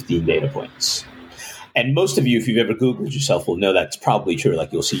about 15 data points. And most of you, if you've ever Googled yourself, will know that's probably true.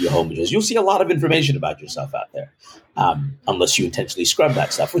 Like you'll see your home address. You'll see a lot of information about yourself out there, unless you intentionally scrub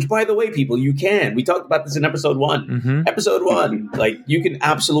that stuff, which, by the way, people, you can. We talked about this in episode 1. Episode 1, like you can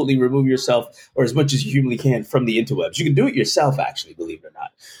absolutely remove yourself, or as much as you humanly can, from the interwebs. You can do it yourself, actually, believe it or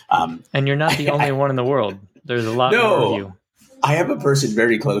not. And you're not the only one in the world. There's a lot more of you. I have a person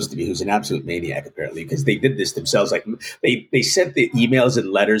very close to me who's an absolute maniac, apparently, because they did this themselves. Like they sent the emails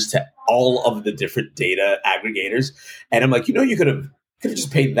and letters to all of the different data aggregators. And I'm like, you could have just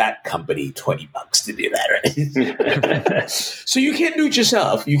paid that company $20 to do that, right? So you can't do it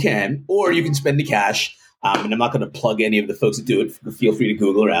yourself. You can, or you can spend the cash. And I'm not going to plug any of the folks that do it. Feel free to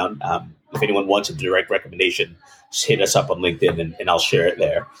Google around. If anyone wants a direct recommendation, just hit us up on LinkedIn and I'll share it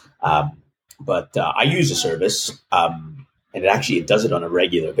there. But I use a service. And it does it on a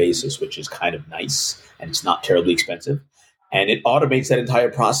regular basis, which is kind of nice, and it's not terribly expensive. And it automates that entire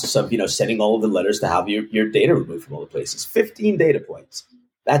process of, sending all of the letters to have your data removed from all the places. 15 data points.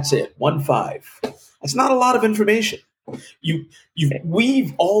 That's it. 15. That's not a lot of information.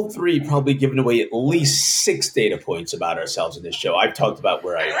 We've all three probably given away at least 6 data points about ourselves in this show. I've talked about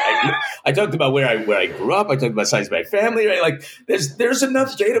where I talked about where I grew up. I talked about size of my family. Right? Like there's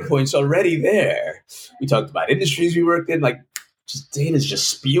enough data points already there. We talked about industries we worked in. Like just data's just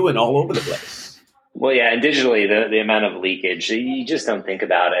spewing all over the place. Well, yeah, and digitally, the amount of leakage, you just don't think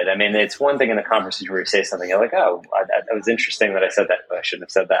about it. I mean, it's one thing in a conversation where you say something, you're like, oh, that was interesting that I said that. I shouldn't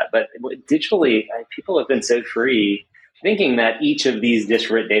have said that. But digitally, people have been so free thinking that each of these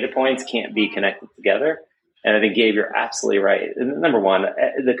disparate data points can't be connected together. And I think, Gabe, you're absolutely right. Number one,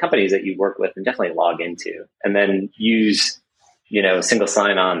 the companies that you work with and definitely log into, and then use, single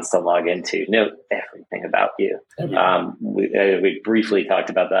sign-ons to log into, know everything about you. We briefly talked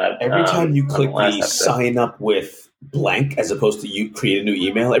about that. Every time you click the sign up with blank, as opposed to you create a new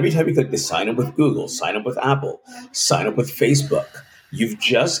email, every time you click the sign up with Google, sign up with Apple, sign up with Facebook, you've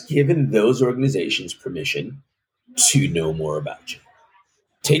just given those organizations permission to know more about you.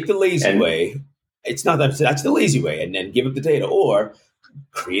 Take the lazy way. It's not that's the lazy way, and then give them the data, or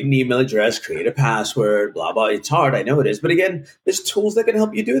create an email address, create a password, blah, blah. It's hard. I know it is. But again, there's tools that can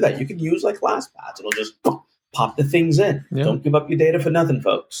help you do that. You can use like LastPass. It'll just pop the things in. Yeah. Don't give up your data for nothing,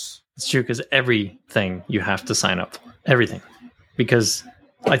 folks. It's true, because everything you have to sign up for. Everything. Because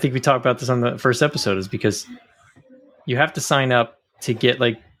I think we talked about this on the first episode, is because you have to sign up to get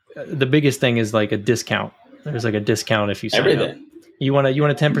the biggest thing is a discount. There's a discount if you sign up. You want a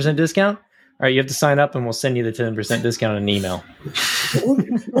 10% discount? All right, you have to sign up and we'll send you the 10% discount in an email.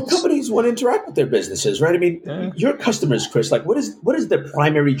 Well, companies want to interact with their businesses, right? I mean, your customers, Chris, what is the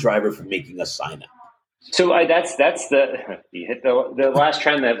primary driver for making us sign up? So you hit the last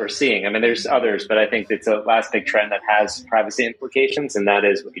trend that we're seeing. I mean, there's others, but I think it's a last big trend that has privacy implications, and that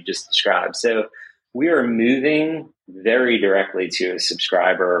is what you just described. So we are moving very directly to a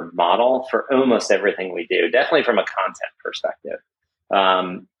subscriber model for almost everything we do, definitely from a content perspective.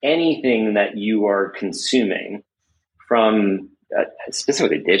 Anything that you are consuming from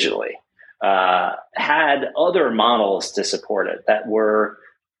specifically digitally had other models to support it that were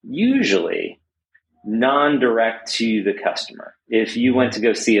usually non-direct to the customer. If you went to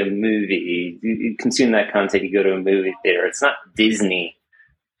go see a movie, you consume that content, you go to a movie theater. It's not Disney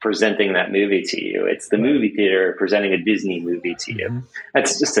presenting that movie to you. It's the movie theater presenting a Disney movie to you.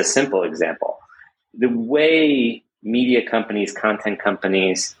 That's just a simple example. The way media companies, content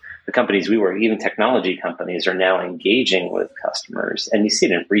companies, the companies we work, even technology companies are now engaging with customers, and you see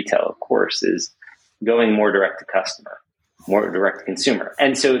it in retail, of course, is going more direct to customer, more direct to consumer.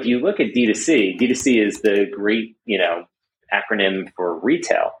 And so if you look at D2C, D2C is the great, acronym for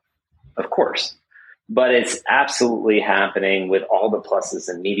retail, of course, but it's absolutely happening with all the pluses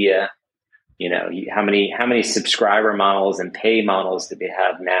in media. How many subscriber models and pay models do we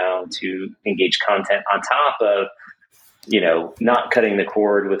have now to engage content on top of, not cutting the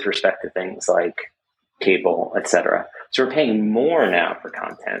cord with respect to things like cable, et cetera. So we're paying more now for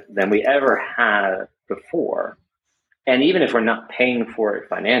content than we ever had before. And even if we're not paying for it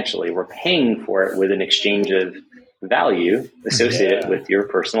financially, we're paying for it with an exchange of value associated with your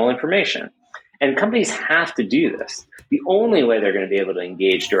personal information. And companies have to do this. The only way they're going to be able to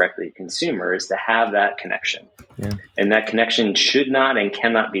engage directly with consumers is to have that connection. Yeah. And that connection should not and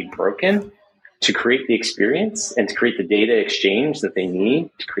cannot be broken to create the experience and to create the data exchange that they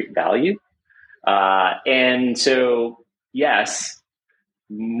need to create value. And so, yes,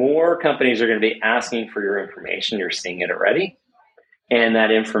 more companies are going to be asking for your information. You're seeing it already. And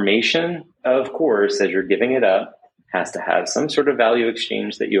that information, of course, as you're giving it up, has to have some sort of value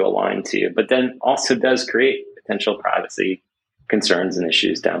exchange that you align to, but then also does create potential privacy concerns and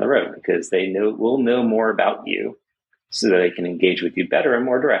issues down the road, because they will know more about you so that they can engage with you better and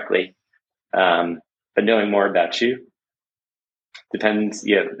more directly. But knowing more about you depends.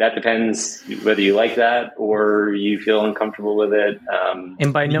 That depends whether you like that or you feel uncomfortable with it.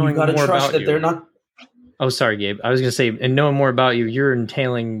 And by knowing more about you, they're not. Oh, sorry, Gabe. I was going to say, and knowing more about you, you're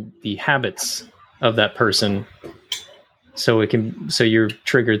entailing the habits of that person. So you're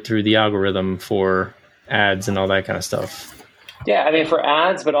triggered through the algorithm for ads and all that kind of stuff. Yeah, I mean, for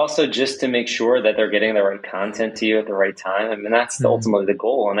ads, but also just to make sure that they're getting the right content to you at the right time. I mean, that's ultimately the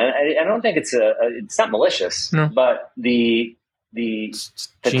goal. And I don't think it's not malicious, but the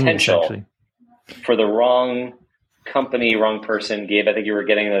potential for the wrong company, wrong person. Gabe, I think you were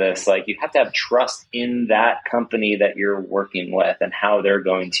getting to this. You have to have trust in that company that you're working with and how they're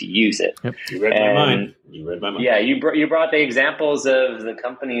going to use it. Yep. You read my mind. Yeah, you brought the examples of the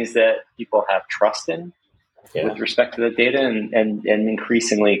companies that people have trust in with respect to the data, and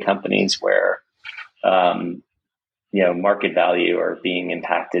increasingly companies where market value are being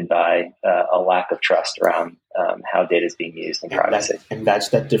impacted by a lack of trust around how data is being used in privacy. And that's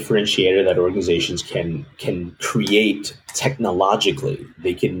that differentiator that organizations can create technologically.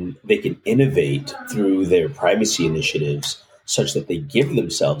 They can innovate through their privacy initiatives such that they give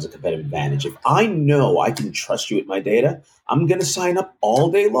themselves a competitive advantage. If I know I can trust you with my data, I'm going to sign up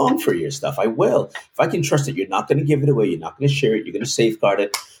all day long for your stuff. I will. If I can trust that you're not going to give it away, you're not going to share it, you're going to safeguard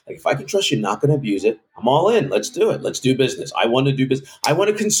it. If I can trust you're not going to abuse it, I'm all in. Let's do it. Let's do business. I want to do business. I want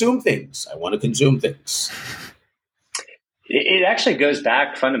to consume things. It actually goes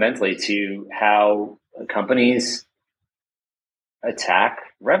back fundamentally to how companies attack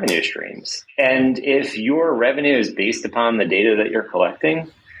revenue streams. And if your revenue is based upon the data that you're collecting,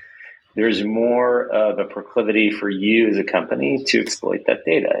 there's more of a proclivity for you as a company to exploit that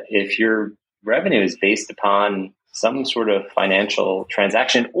data. If your revenue is based upon some sort of financial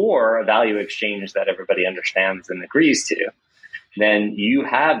transaction or a value exchange that everybody understands and agrees to, then you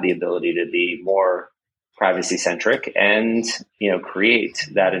have the ability to be more privacy centric and create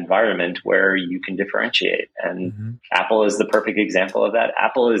that environment where you can differentiate. And Apple is the perfect example of that.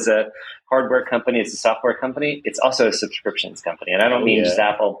 Apple is a hardware company, it's a software company, it's also a subscriptions company. And I don't mean just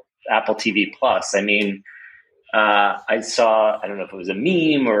Apple TV Plus. I mean, I don't know if it was a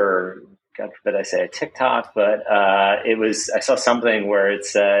meme or God forbid I say a TikTok, but I saw something where it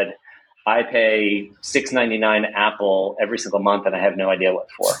said, I pay $6.99 Apple every single month and I have no idea what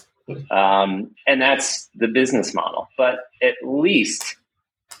for. And that's the business model. But at least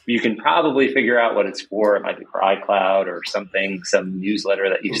you can probably figure out what it's for. It might be for iCloud or something, some newsletter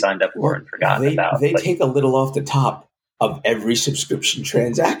that you've signed up for and forgotten about. They take a little off the top of every subscription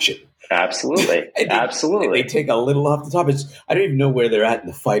transaction. Absolutely. Absolutely. They take a little off the top. I don't even know where they're at in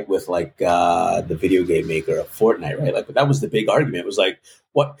the fight with like the video game maker of Fortnite, right? Like that was the big argument. It was like,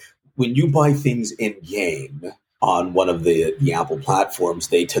 when you buy things in game on one of the Apple platforms,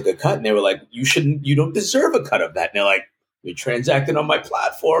 they took a cut and they were like, you don't deserve a cut of that. And they're like, we transacted on my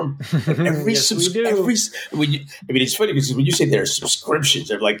platform. Every yes, it's funny because when you say there are subscriptions,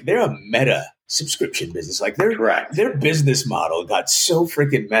 they're a meta subscription business. Like their business model got so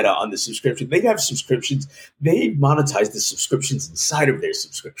freaking meta on the subscription. They have subscriptions. They monetize the subscriptions inside of their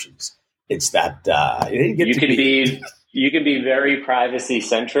subscriptions. It's that you can be very privacy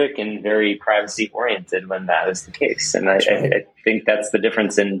centric and very privacy oriented when that is the case. And I think that's the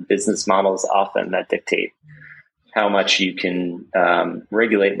difference in business models often that dictate how much you can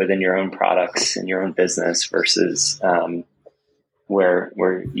regulate within your own products and your own business versus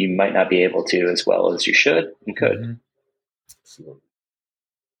where you might not be able to as well as you should and could. Mm-hmm.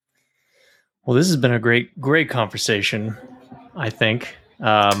 Well, this has been a great conversation, I think.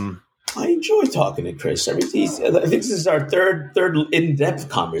 I enjoy talking to Chris. I think this is our third in-depth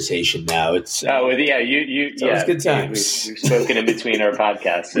conversation now. It's good times. We've spoken in between our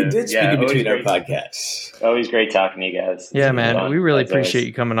podcasts. We did speak in between our podcasts. Always great talking to you guys. Yeah, man. We really appreciate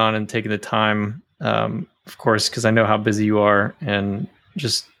you coming on and taking the time, of course, because I know how busy you are, and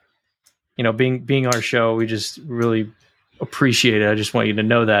just being our show, we just really appreciate it. I just want you to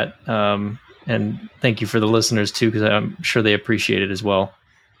know that, and thank you for the listeners too, because I'm sure they appreciate it as well.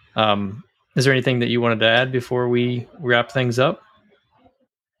 Is there anything that you wanted to add before we wrap things up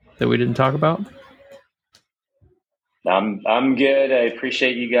that we didn't talk about? I'm good. I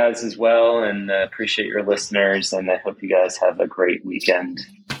appreciate you guys as well, and appreciate your listeners, and I hope you guys have a great weekend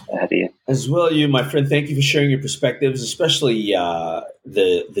ahead of you. As well, you, my friend. Thank you for sharing your perspectives, especially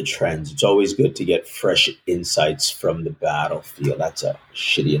the trends. It's always good to get fresh insights from the battlefield. That's a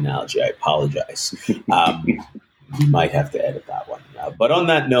shitty analogy. I apologize. We might have to edit that one. But on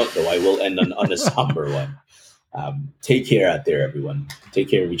that note, though, I will end on a somber one. Take care out there, everyone. Take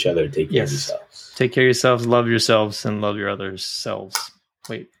care of each other. Take care of yourselves. Take care of yourselves. Love yourselves and love your other selves.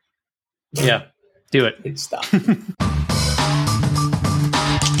 Wait. Yeah. Do it. It's stop.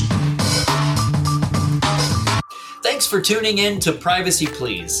 Thanks for tuning in to Privacy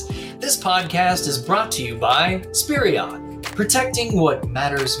Please. This podcast is brought to you by Spirion, protecting what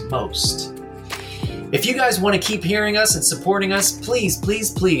matters most. If you guys want to keep hearing us and supporting us,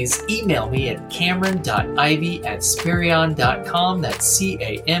 please email me at cameron.ivey@spirion.com. That's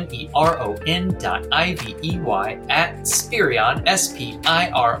cameron.ivey@spirion,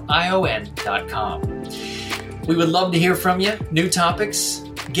 SPIRION.com. We would love to hear from you. New topics,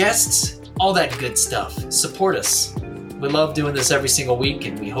 guests, all that good stuff. Support us. We love doing this every single week,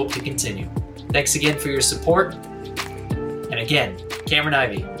 and we hope to continue. Thanks again for your support. And again, Cameron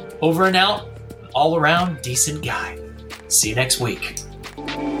Ivey, over and out. All around decent guy. See you next week.